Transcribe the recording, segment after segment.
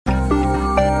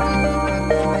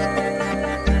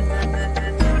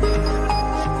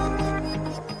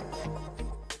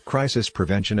Crisis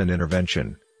Prevention and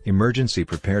Intervention, Emergency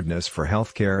Preparedness for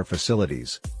Healthcare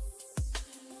Facilities.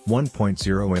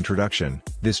 1.0 Introduction.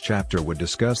 This chapter would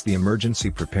discuss the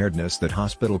emergency preparedness that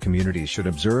hospital communities should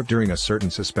observe during a certain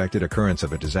suspected occurrence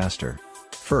of a disaster.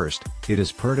 First, it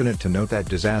is pertinent to note that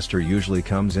disaster usually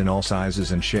comes in all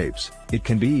sizes and shapes. It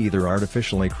can be either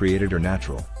artificially created or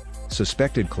natural.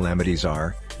 Suspected calamities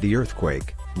are the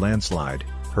earthquake, landslide,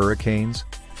 hurricanes,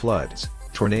 floods,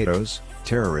 tornadoes,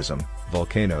 terrorism,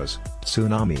 volcanoes,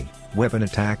 tsunami, weapon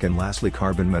attack, and lastly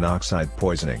carbon monoxide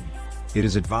poisoning. It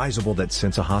is advisable that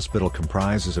since a hospital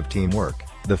comprises of teamwork,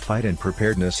 the fight and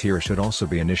preparedness here should also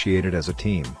be initiated as a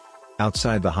team.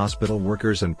 Outside the hospital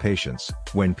workers and patients,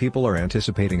 when people are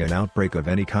anticipating an outbreak of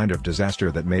any kind of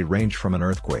disaster that may range from an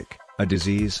earthquake, a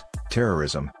disease,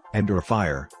 terrorism, and/or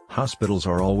fire, hospitals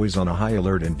are always on a high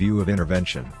alert in view of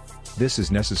intervention. This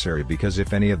is necessary because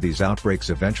if any of these outbreaks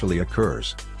eventually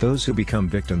occurs, those who become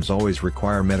victims always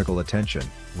require medical attention.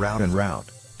 Route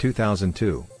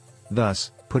 2002.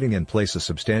 Thus, putting in place a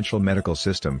substantial medical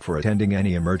system for attending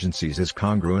any emergencies is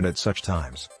congruent at such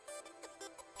times.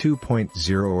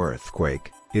 2.0 Earthquake.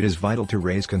 It is vital to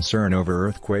raise concern over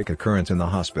earthquake occurrence in the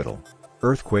hospital.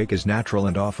 Earthquake is natural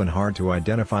and often hard to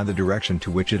identify the direction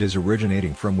to which it is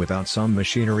originating from without some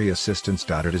machinery assistance.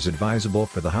 It is advisable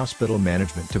for the hospital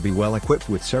management to be well equipped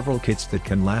with several kits that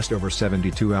can last over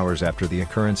 72 hours after the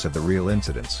occurrence of the real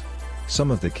incidents. Some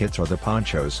of the kits are the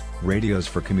ponchos, radios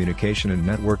for communication and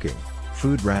networking,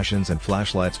 food rations and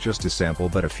flashlights, just to sample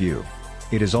but a few.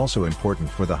 It is also important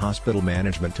for the hospital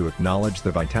management to acknowledge the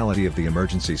vitality of the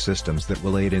emergency systems that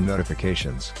will aid in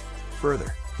notifications.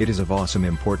 Further, it is of awesome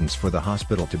importance for the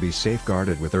hospital to be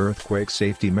safeguarded with earthquake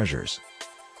safety measures.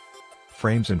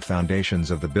 Frames and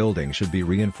foundations of the building should be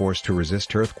reinforced to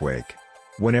resist earthquake.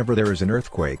 Whenever there is an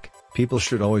earthquake, people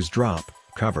should always drop,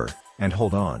 cover, and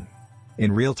hold on.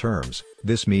 In real terms,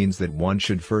 this means that one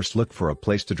should first look for a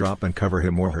place to drop and cover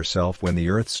him or herself when the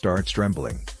earth starts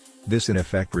trembling. This in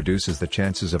effect reduces the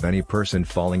chances of any person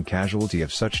falling casualty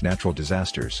of such natural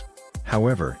disasters.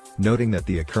 However, noting that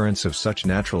the occurrence of such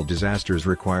natural disasters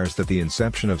requires that the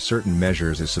inception of certain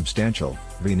measures is substantial.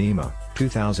 NEMA,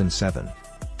 2007.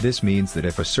 This means that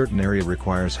if a certain area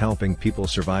requires helping people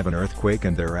survive an earthquake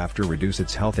and thereafter reduce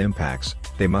its health impacts,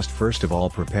 they must first of all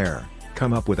prepare,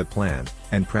 come up with a plan,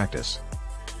 and practice.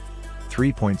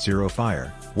 3.0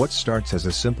 Fire. What starts as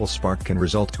a simple spark can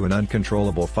result to an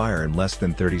uncontrollable fire in less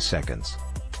than 30 seconds.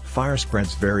 Fire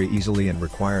spreads very easily and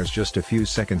requires just a few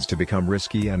seconds to become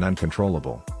risky and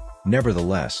uncontrollable.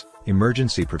 Nevertheless,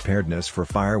 emergency preparedness for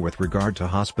fire with regard to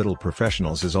hospital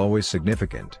professionals is always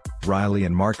significant. Riley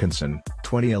and Markinson,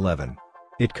 2011.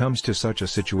 It comes to such a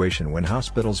situation when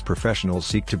hospitals professionals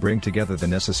seek to bring together the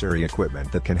necessary equipment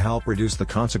that can help reduce the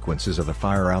consequences of a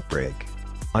fire outbreak.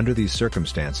 Under these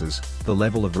circumstances, the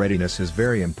level of readiness is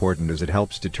very important as it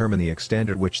helps determine the extent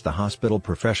at which the hospital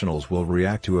professionals will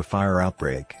react to a fire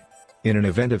outbreak. In an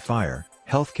event of fire,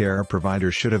 healthcare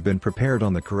providers should have been prepared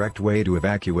on the correct way to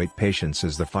evacuate patients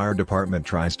as the fire department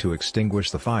tries to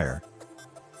extinguish the fire.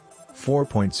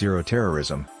 4.0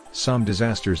 Terrorism. Some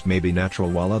disasters may be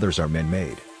natural while others are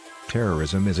man-made.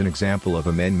 Terrorism is an example of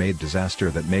a man-made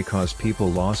disaster that may cause people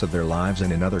loss of their lives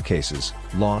and in other cases,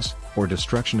 loss or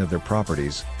destruction of their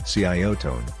properties. See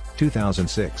Iotone,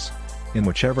 2006. In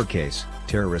whichever case,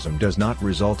 terrorism does not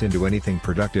result into anything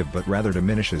productive but rather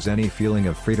diminishes any feeling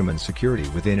of freedom and security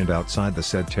within and outside the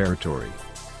said territory.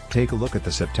 Take a look at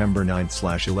the September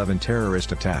 9/11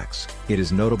 terrorist attacks. It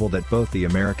is notable that both the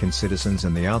American citizens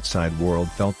and the outside world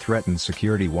felt threatened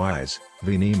security-wise.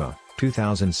 NEMA,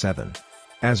 2007.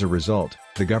 As a result,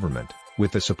 the government,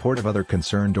 with the support of other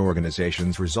concerned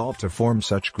organizations, resolved to form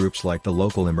such groups like the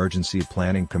local emergency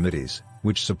planning committees,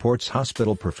 which supports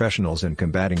hospital professionals in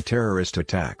combating terrorist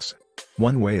attacks.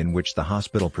 One way in which the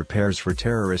hospital prepares for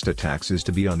terrorist attacks is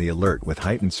to be on the alert with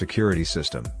heightened security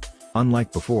system.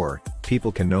 Unlike before,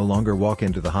 people can no longer walk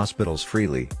into the hospitals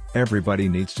freely, everybody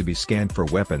needs to be scanned for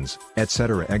weapons,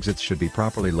 etc. Exits should be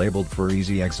properly labeled for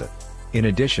easy exit. In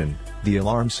addition, the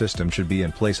alarm system should be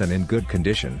in place and in good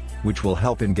condition, which will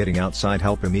help in getting outside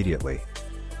help immediately.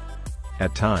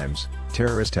 At times,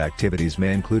 terrorist activities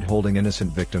may include holding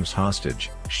innocent victims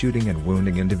hostage, shooting and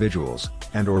wounding individuals,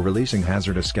 and/or releasing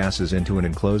hazardous gases into an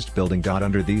enclosed building.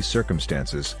 Under these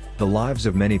circumstances, the lives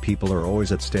of many people are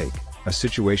always at stake, a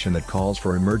situation that calls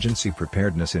for emergency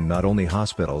preparedness in not only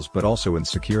hospitals but also in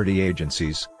security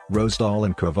agencies. Rosedal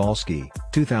and Kowalski,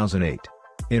 2008.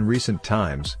 In recent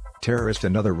times, terrorist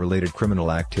and other related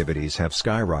criminal activities have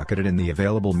skyrocketed and the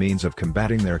available means of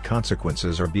combating their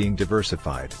consequences are being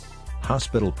diversified.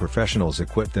 Hospital professionals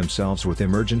equip themselves with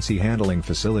emergency handling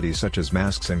facilities such as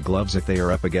masks and gloves if they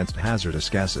are up against hazardous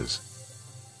gases.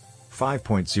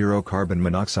 5.0 Carbon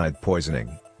monoxide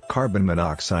poisoning. Carbon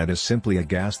monoxide is simply a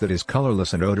gas that is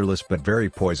colorless and odorless but very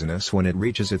poisonous when it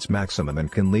reaches its maximum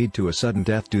and can lead to a sudden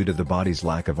death due to the body's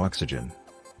lack of oxygen.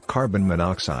 Carbon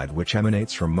monoxide, which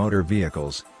emanates from motor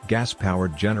vehicles,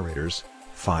 gas-powered generators,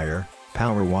 fire,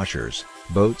 power washers,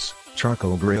 boats,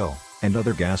 charcoal grill, and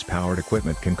other gas-powered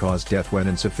equipment, can cause death when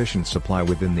insufficient supply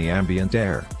within the ambient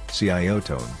air. See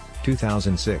Iotone,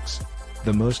 2006.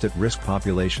 The most at-risk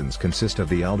populations consist of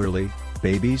the elderly,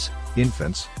 babies,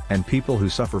 infants, and people who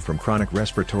suffer from chronic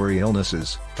respiratory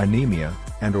illnesses, anemia,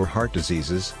 and/or heart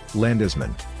diseases.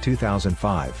 Landesman,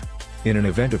 2005. In an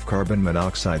event of carbon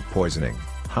monoxide poisoning,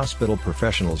 hospital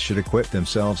professionals should equip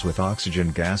themselves with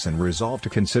oxygen gas and resolve to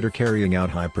consider carrying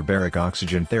out hyperbaric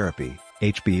oxygen therapy,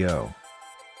 HBO.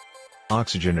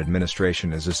 Oxygen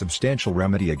administration is a substantial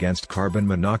remedy against carbon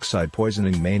monoxide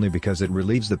poisoning, mainly because it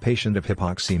relieves the patient of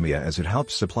hypoxemia, as it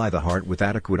helps supply the heart with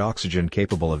adequate oxygen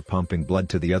capable of pumping blood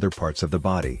to the other parts of the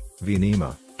body.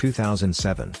 Vienema,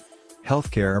 2007.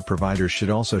 Healthcare providers should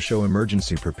also show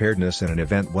emergency preparedness in an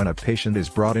event when a patient is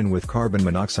brought in with carbon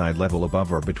monoxide level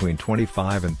above or between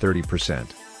 25 and 30%.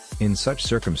 In such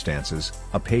circumstances,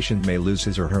 a patient may lose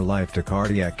his or her life to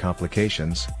cardiac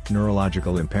complications,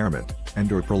 neurological impairment,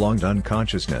 and/or prolonged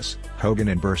unconsciousness. Hogan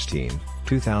and Burstein,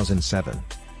 2007.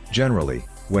 Generally,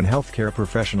 when healthcare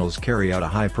professionals carry out a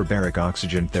hyperbaric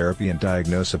oxygen therapy and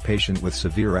diagnose a patient with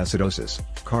severe acidosis,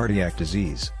 cardiac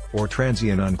disease, or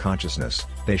transient unconsciousness,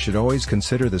 they should always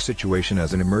consider the situation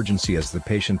as an emergency, as the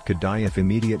patient could die if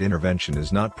immediate intervention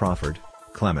is not proffered.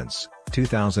 Clements,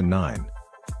 2009.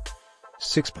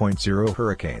 6.0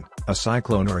 Hurricane. A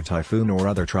cyclone or a typhoon or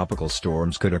other tropical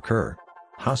storms could occur.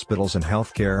 Hospitals and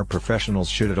healthcare professionals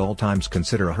should at all times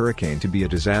consider a hurricane to be a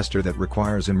disaster that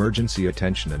requires emergency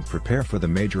attention and prepare for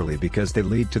them majorly, because they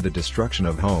lead to the destruction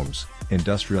of homes,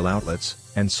 industrial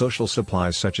outlets, and social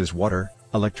supplies such as water,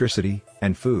 electricity,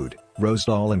 and food.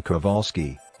 Rosedal and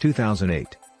Kowalski,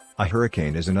 2008. A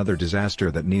hurricane is another disaster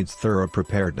that needs thorough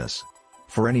preparedness.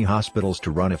 For any hospitals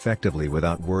to run effectively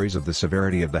without worries of the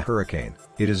severity of the hurricane,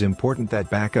 it is important that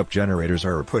backup generators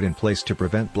are put in place to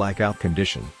prevent blackout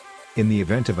condition. In the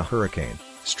event of a hurricane,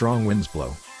 strong winds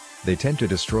blow. They tend to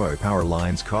destroy power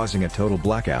lines, causing a total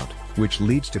blackout, which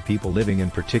leads to people living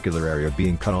in particular area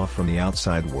being cut off from the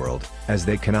outside world, as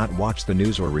they cannot watch the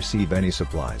news or receive any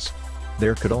supplies.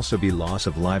 There could also be loss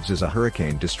of lives, as a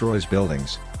hurricane destroys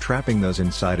buildings, trapping those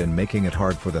inside and making it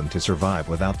hard for them to survive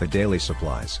without the daily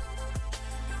supplies.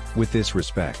 With this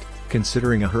respect,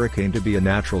 considering a hurricane to be a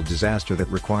natural disaster that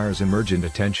requires emergent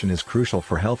attention is crucial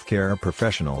for healthcare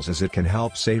professionals, as it can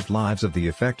help save lives of the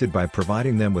affected by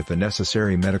providing them with the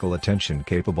necessary medical attention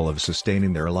capable of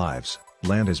sustaining their lives.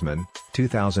 Landesman,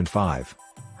 2005.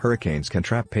 Hurricanes can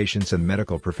trap patients and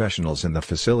medical professionals in the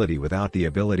facility without the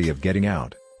ability of getting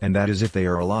out, and that is if they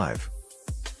are alive.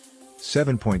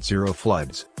 7.0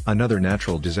 Floods. Another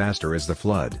natural disaster is the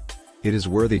flood. It is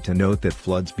worthy to note that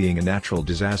floods, being a natural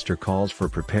disaster, calls for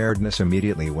preparedness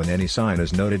immediately when any sign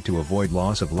is noted to avoid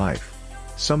loss of life.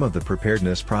 Some of the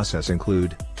preparedness process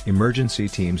include emergency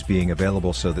teams being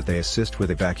available so that they assist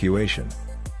with evacuation.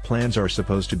 Plans are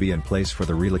supposed to be in place for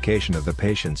the relocation of the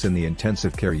patients in the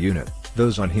intensive care unit,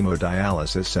 those on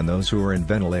hemodialysis, and those who are in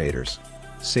ventilators.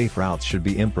 Safe routes should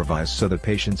be improvised so that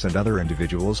patients and other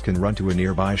individuals can run to a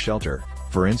nearby shelter,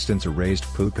 for instance a raised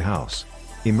puka house.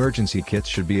 Emergency kits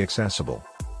should be accessible.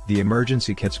 The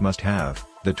emergency kits must have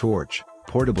the torch,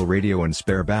 portable radio and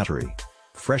spare battery.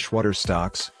 Freshwater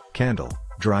stocks, candle,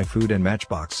 dry food and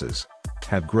matchboxes.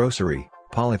 Have grocery,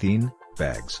 polythene,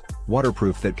 bags,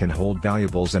 waterproof that can hold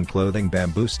valuables and clothing,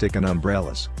 bamboo stick and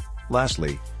umbrellas.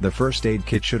 Lastly, the first aid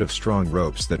kit should have strong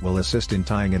ropes that will assist in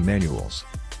tying, and manuals.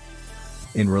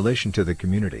 In relation to the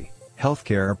community,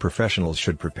 healthcare professionals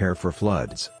should prepare for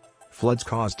floods. Floods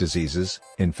cause diseases,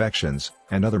 infections,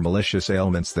 and other malicious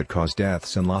ailments that cause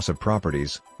deaths and loss of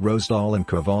properties. Rosedal and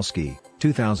Kowalski,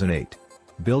 2008.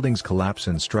 Buildings collapse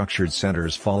and structured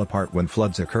centers fall apart when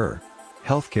floods occur.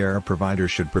 Healthcare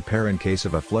providers should prepare in case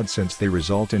of a flood, since they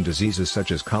result in diseases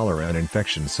such as cholera and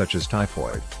infections such as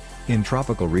typhoid. In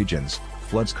tropical regions,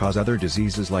 floods cause other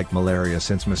diseases like malaria,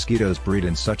 since mosquitoes breed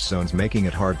in such zones, making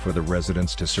it hard for the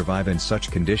residents to survive in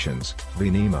such conditions.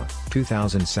 Vienema,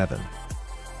 2007.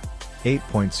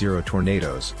 8.0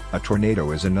 Tornadoes. A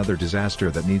tornado is another disaster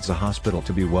that needs a hospital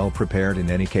to be well prepared in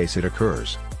any case it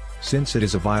occurs. Since it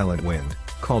is a violent wind,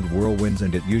 called whirlwinds,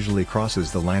 and it usually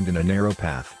crosses the land in a narrow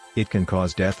path, it can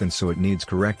cause death, and so it needs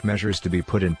correct measures to be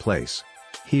put in place.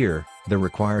 Here, the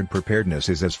required preparedness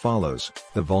is as follows: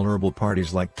 the vulnerable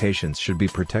parties like patients should be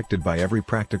protected by every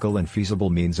practical and feasible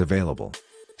means available.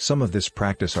 Some of this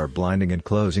practice are blinding and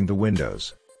closing the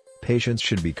windows. Patients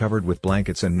should be covered with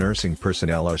blankets and nursing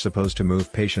personnel are supposed to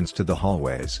move patients to the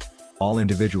hallways. All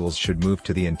individuals should move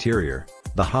to the interior.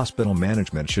 The hospital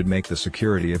management should make the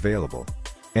security available.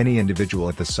 Any individual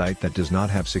at the site that does not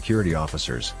have security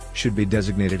officers should be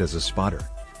designated as a spotter.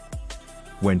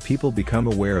 When people become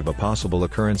aware of a possible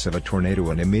occurrence of a tornado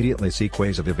and immediately seek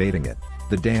ways of evading it,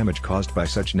 the damage caused by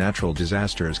such natural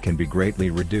disasters can be greatly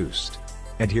reduced.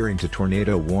 Adhering to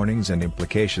tornado warnings and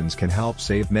implications can help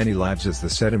save many lives, as the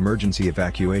said emergency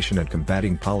evacuation and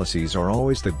combating policies are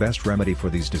always the best remedy for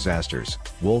these disasters.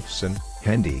 Wolfson,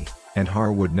 Hendy, and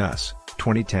Harwood Nuss,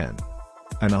 2010.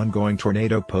 An ongoing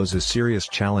tornado poses serious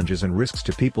challenges and risks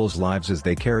to people's lives as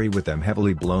they carry with them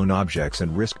heavily blown objects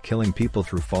and risk killing people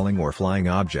through falling or flying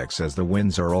objects, as the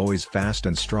winds are always fast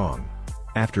and strong.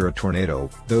 After a tornado,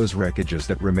 those wreckages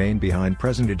that remain behind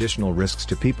present additional risks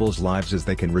to people's lives as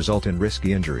they can result in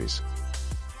risky injuries.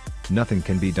 Nothing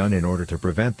can be done in order to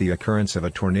prevent the occurrence of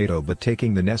a tornado, but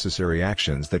taking the necessary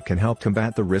actions that can help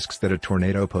combat the risks that a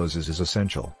tornado poses is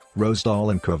essential. Rosedal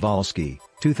and Kowalski,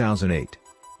 2008.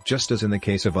 Just as in the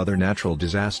case of other natural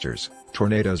disasters,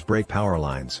 tornadoes break power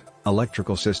lines,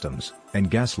 electrical systems, and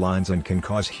gas lines and can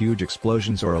cause huge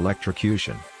explosions or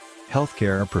electrocution.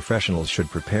 Healthcare professionals should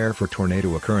prepare for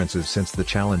tornado occurrences since the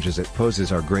challenges it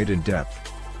poses are great in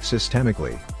depth.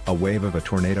 Systemically, a wave of a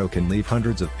tornado can leave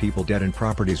hundreds of people dead and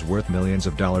properties worth millions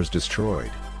of dollars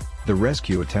destroyed. The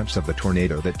rescue attempts of the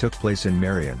tornado that took place in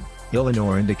Marion,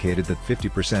 Illinois indicated that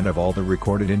 50% of all the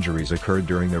recorded injuries occurred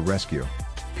during the rescue.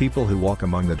 People who walk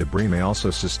among the debris may also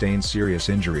sustain serious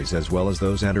injuries, as well as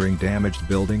those entering damaged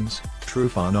buildings.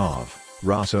 Trufanov,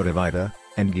 Rasodavita,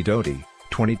 and Guidotti,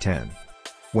 2010.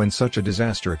 When such a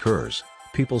disaster occurs,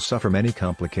 people suffer many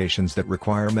complications that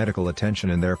require medical attention,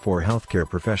 and therefore healthcare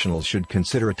professionals should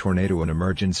consider a tornado an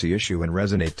emergency issue and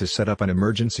resonate to set up an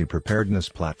emergency preparedness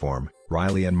platform.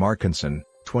 Riley and Markinson,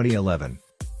 2011.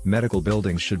 Medical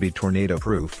buildings should be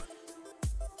tornado-proof.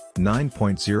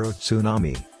 9.0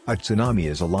 Tsunami. A tsunami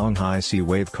is a long high sea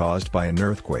wave caused by an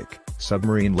earthquake,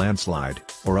 submarine landslide,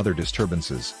 or other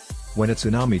disturbances. When a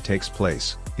tsunami takes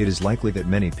place, it is likely that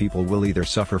many people will either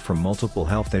suffer from multiple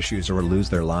health issues or lose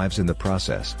their lives in the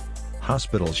process.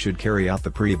 Hospitals should carry out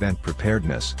the pre-event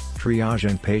preparedness, triage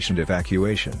and patient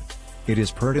evacuation. It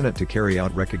is pertinent to carry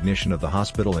out recognition of the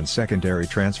hospital and secondary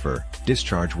transfer,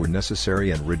 discharge where necessary,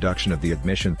 and reduction of the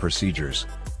admission procedures.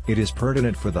 It is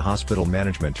pertinent for the hospital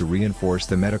management to reinforce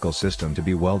the medical system to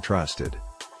be well trusted.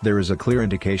 There is a clear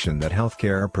indication that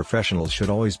healthcare professionals should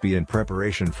always be in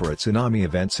preparation for a tsunami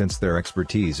event, since their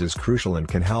expertise is crucial and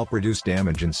can help reduce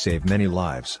damage and save many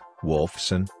lives.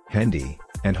 Wolfson, Hendy,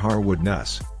 and Harwood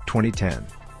Nuss, 2010.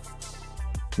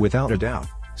 Without a doubt,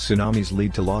 tsunamis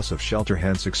lead to loss of shelter,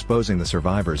 hence exposing the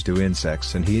survivors to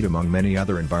insects and heat, among many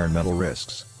other environmental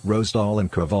risks. Rosedal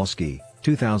and Kowalski,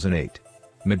 2008.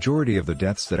 Majority of the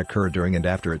deaths that occur during and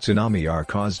after a tsunami are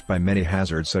caused by many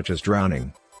hazards such as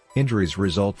drowning. Injuries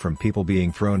result from people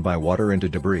being thrown by water into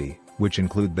debris, which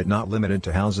include but not limited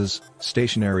to houses,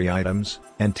 stationary items,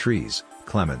 and trees.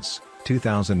 Clements,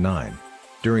 2009.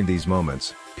 During these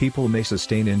moments, people may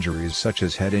sustain injuries such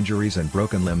as head injuries and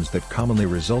broken limbs that commonly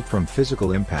result from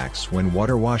physical impacts when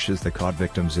water washes the caught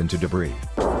victims into debris.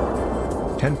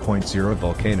 10.0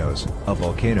 Volcanoes. A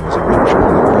volcano is a eruption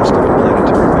on the crust of a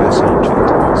planetary mass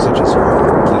object, such as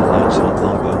Earth, that allows hot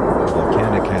lava,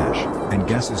 volcanic ash, and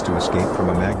gases to escape from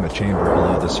a magma chamber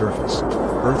below the surface.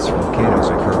 Earth's volcanoes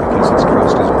occur because its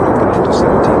crust is broken into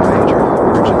 17 major,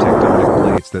 rigid tectonic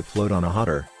plates that float on a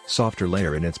hotter, softer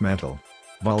layer in its mantle.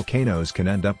 Volcanoes can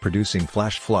end up producing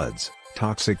flash floods,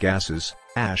 toxic gases,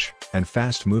 ash, and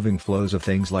fast-moving flows of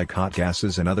things like hot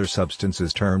gases and other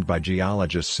substances termed by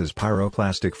geologists as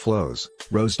pyroclastic flows.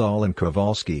 Rosedal and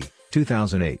Kowalski,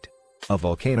 2008. A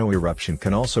volcano eruption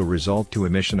can also result to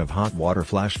emission of hot water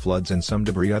flash floods and some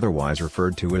debris, otherwise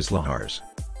referred to as lahars.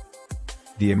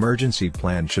 The emergency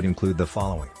plan should include the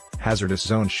following. Hazardous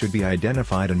zones should be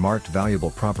identified and marked.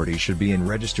 Valuable property should be in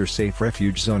register. Safe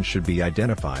refuge zones should be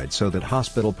identified so that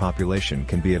hospital population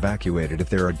can be evacuated if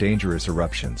there are dangerous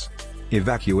eruptions.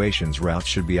 Evacuations routes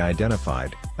should be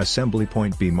identified, assembly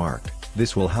point be marked.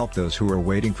 This will help those who are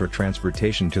waiting for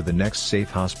transportation to the next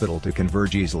safe hospital to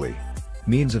converge easily.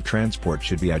 Means of transport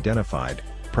should be identified.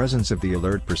 Presence of the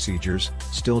alert procedures.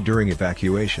 Still during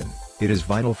evacuation, it is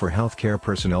vital for healthcare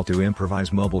personnel to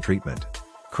improvise mobile treatment.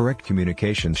 Correct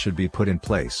communications should be put in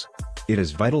place. It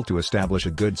is vital to establish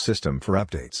a good system for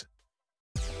updates.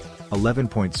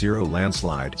 11.0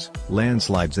 Landslides.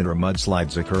 Landslides or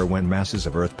mudslides occur when masses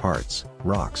of earth parts,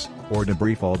 rocks, or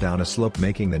debris fall down a slope,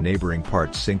 making the neighboring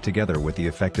parts sink together with the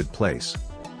affected place.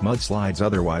 Mudslides,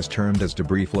 otherwise termed as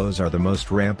debris flows, are the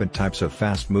most rampant types of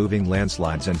fast-moving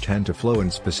landslides and tend to flow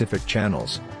in specific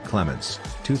channels. Clements,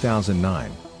 2009.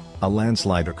 A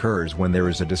landslide occurs when there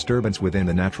is a disturbance within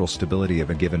the natural stability of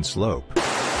a given slope.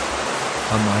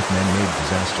 Unlike man-made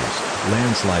disasters,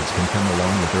 landslides can come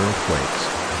along with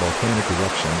earthquakes, volcanic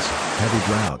eruptions, heavy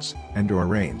droughts, and/or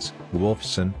rains.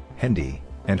 Wolfson, Hendy,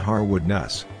 and Harwood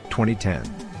Nuss, 2010.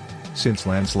 Since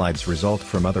landslides result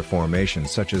from other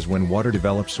formations, such as when water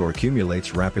develops or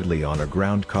accumulates rapidly on a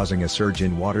ground, causing a surge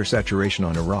in water saturation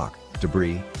on a rock,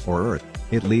 debris, or earth,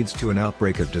 it leads to an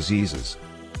outbreak of diseases.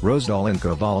 Rosedal and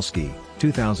Kowalski,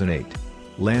 2008.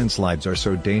 Landslides are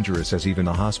so dangerous as even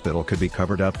a hospital could be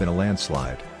covered up in a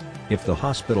landslide. If the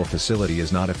hospital facility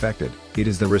is not affected, it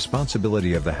is the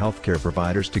responsibility of the healthcare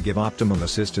providers to give optimum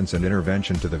assistance and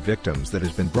intervention to the victims that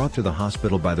has been brought to the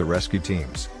hospital by the rescue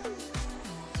teams.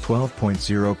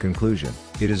 12.0 Conclusion.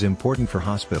 It is important for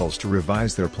hospitals to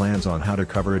revise their plans on how to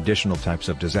cover additional types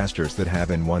of disasters that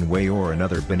have in one way or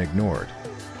another been ignored.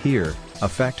 Here, a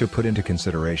fact to put into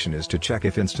consideration is to check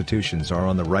if institutions are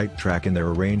on the right track in their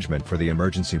arrangement for the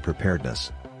emergency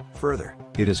preparedness. Further,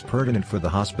 it is pertinent for the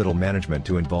hospital management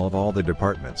to involve all the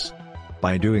departments.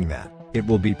 By doing that, it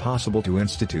will be possible to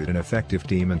institute an effective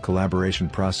team and collaboration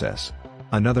process.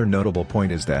 Another notable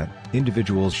point is that,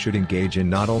 individuals should engage in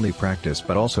not only practice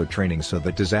but also training so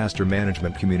that disaster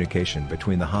management communication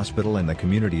between the hospital and the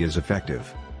community is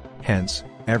effective. Hence,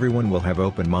 everyone will have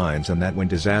open minds, and that when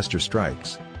disaster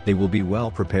strikes, they will be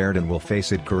well prepared and will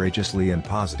face it courageously and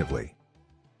positively.